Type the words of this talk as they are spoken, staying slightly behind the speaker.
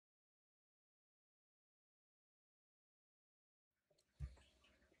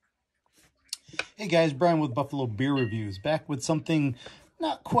Hey guys, Brian with Buffalo Beer Reviews, back with something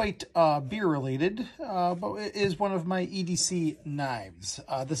not quite beer related, but it is one of my EDC knives.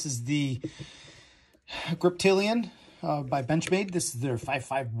 This is the Griptillian by Benchmade. This is their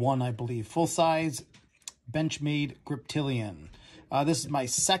 551, I believe, full size Benchmade Griptillian. This is my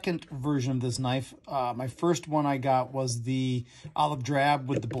second version of this knife. My first one I got was the olive drab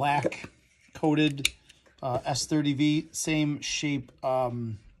with the black coated S30V, same shape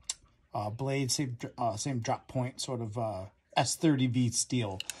blade, same drop point, sort of S30V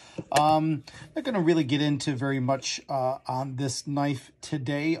steel. I'm not going to really get into very much on this knife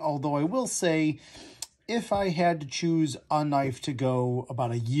today, although I will say if I had to choose a knife to go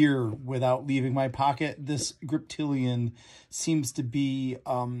about a year without leaving my pocket, this Griptillian seems to be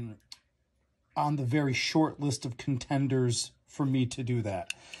on the very short list of contenders for me to do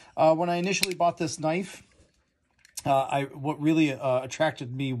that. When I initially bought this knife, what really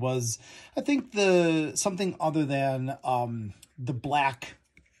attracted me was, I think, something other than the black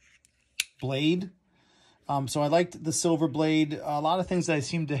blade. So I liked the silver blade. A lot of things I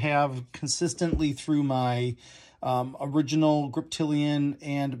seem to have consistently through my original Griptillian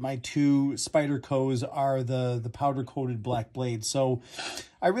and my two Spydercos are the powder coated black blade. So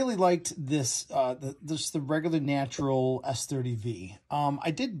I really liked this, the regular natural S30V. I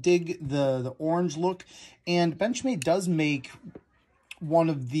did dig the orange look, and Benchmade does make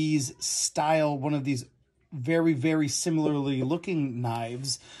one of these very, very similarly looking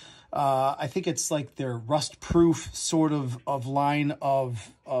knives. I think it's like their rust-proof sort of line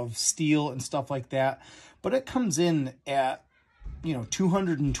of steel and stuff like that. But it comes in at, you know,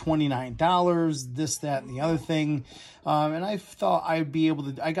 $229, this, that, and the other thing. And I thought I'd be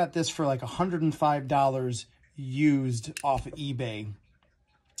able to, I got this for like $105 used off of eBay.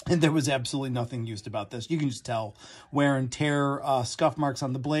 And there was absolutely nothing used about this. You can just tell wear and tear, scuff marks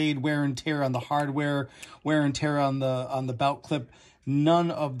on the blade, wear and tear on the hardware, wear and tear on the belt clip.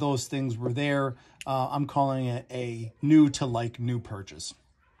 None of those things were there. I'm calling it a new to like new purchase.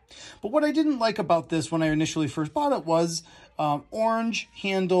 But what I didn't like about this when I initially first bought it was orange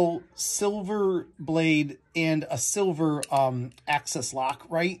handle, silver blade, and a silver access lock,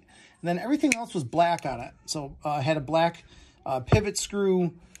 right? And then everything else was black on it. So I had a black pivot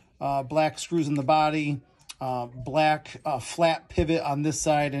screw, black screws in the body, black flat pivot on this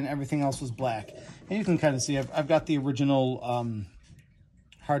side, and everything else was black. And you can kind of see I've got the original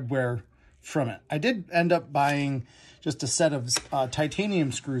hardware from it. I did end up buying just a set of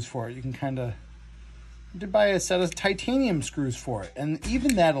titanium screws for it. You can kind of did buy a set of titanium screws for it, and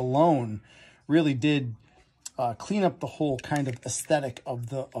even that alone really did clean up the whole kind of aesthetic of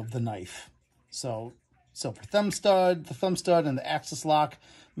the knife. So silver thumb stud, the thumb stud and the axis lock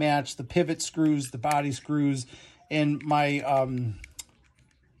match, the pivot screws, the body screws, and my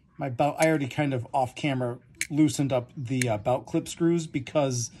my belt. I already kind of off camera loosened up the belt clip screws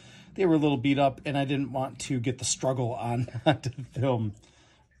because they were a little beat up and I didn't want to get the struggle on to film.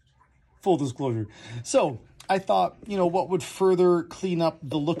 Full disclosure. So I thought, you know, what would further clean up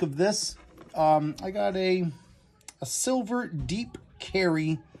the look of this? I got a silver deep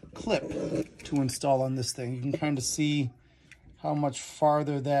carry clip to install on this thing. You can kind of see how much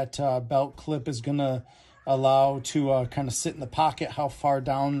farther that belt clip is going to allow to kind of sit in the pocket, how far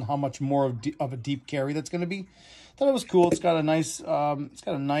down, how much more of a deep carry that's going to be. Thought it was cool. It's got a nice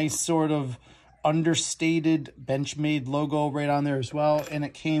sort of understated Benchmade logo right on there as well, and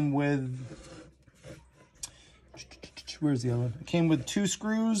it came with, where's the other one? It came with two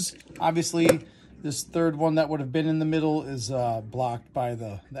screws. Obviously this third one that would have been in the middle is blocked by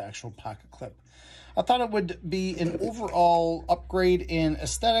the actual pocket clip. I thought it would be an overall upgrade in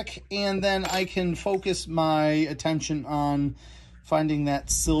aesthetic, and then I can focus my attention on finding that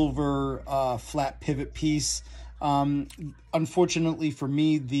silver flat pivot piece. Unfortunately for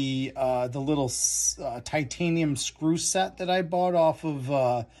me, the little titanium screw set that I bought off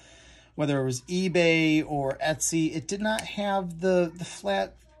of whether it was eBay or Etsy, it did not have the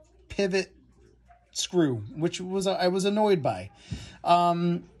flat pivot screw, which was I was annoyed by.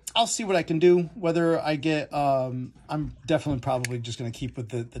 I'll see what I can do. Whether I get, I'm definitely probably just going to keep with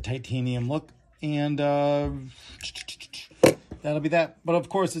the titanium look, and that'll be that. But of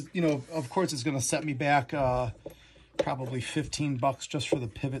course, it's, you know, of course, it's going to set me back probably $15 just for the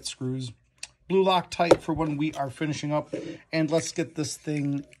pivot screws. Blue Loctite for when we are finishing up, and let's get this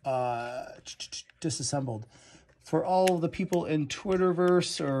thing disassembled. For all the people in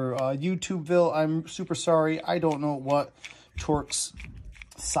Twitterverse or YouTubeville, I'm super sorry. I don't know what Torque's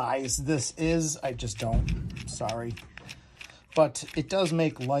size this is. I just don't. Sorry. But it does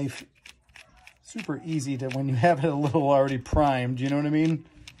make life super easy to when you have it a little already primed. You know what I mean?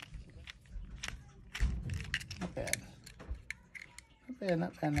 bad,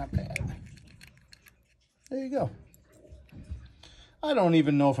 not bad, not bad. There you go. I don't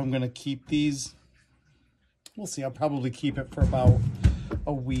even know if I'm going to keep these. We'll see. I'll probably keep it for about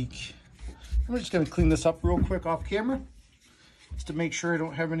a week. I'm just going to clean this up real quick off camera, just to make sure I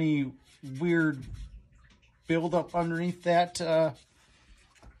don't have any weird buildup underneath that. Yeah,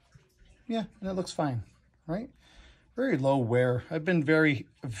 and it looks fine, right? Very low wear. I've been very,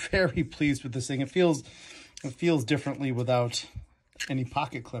 very pleased with this thing. It feels differently without any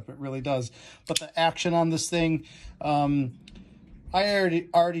pocket clip. It really does. But the action on this thing, I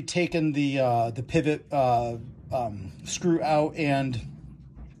already taken the pivot screw out and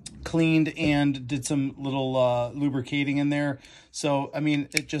cleaned and did some little lubricating in there. So I mean,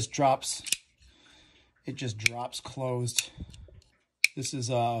 it just drops closed. This is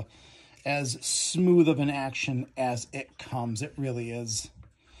as smooth of an action as it comes. It really is.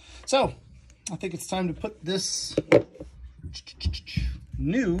 So I think it's time to put this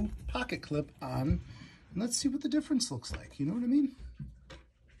new pocket clip on. And let's see what the difference looks like. You know what I mean?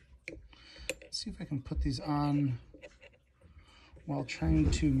 Let's see if I can put these on while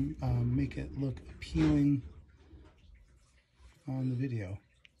trying to make it look appealing on the video.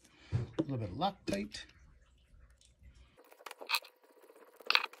 A little bit of Loctite.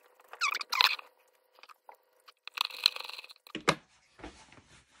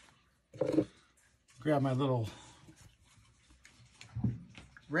 Grab my little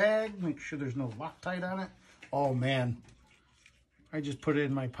rag, make sure there's no Loctite on it. Oh man, I just put it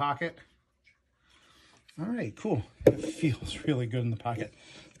in my pocket. All right, cool. It feels really good in the pocket.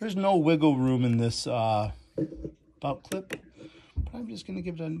 There's no wiggle room in this belt clip, but I'm just gonna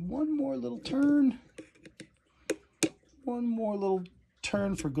give it one more little turn. One more little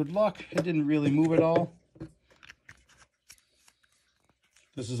turn for good luck. It didn't really move at all.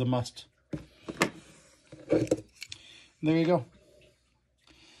 This is a must. There you go.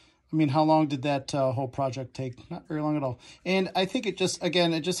 I mean, how long did that whole project take? Not very long at all. And I think it just,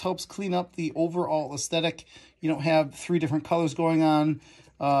 again, it just helps clean up the overall aesthetic. You don't have 3 different colors going on.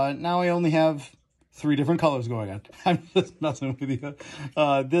 Now I only have 3 different colors going on. I'm just messing with you.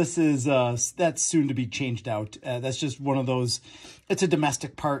 This is, that's soon to be changed out. That's just one of those, it's a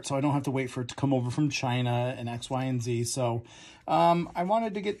domestic part, so I don't have to wait for it to come over from China and X, Y, and Z. So I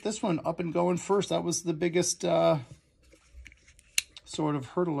wanted to get this one up and going first. That was the biggest sort of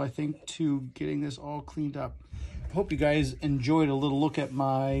hurdle, I think, to getting this all cleaned up. I hope you guys enjoyed a little look at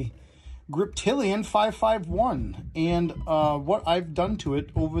my Griptillian 551 and what I've done to it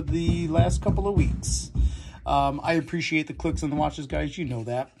over the last couple of weeks. I appreciate the clicks and the watches, guys. You know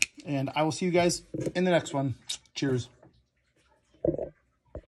that. And I will see you guys in the next one. Cheers.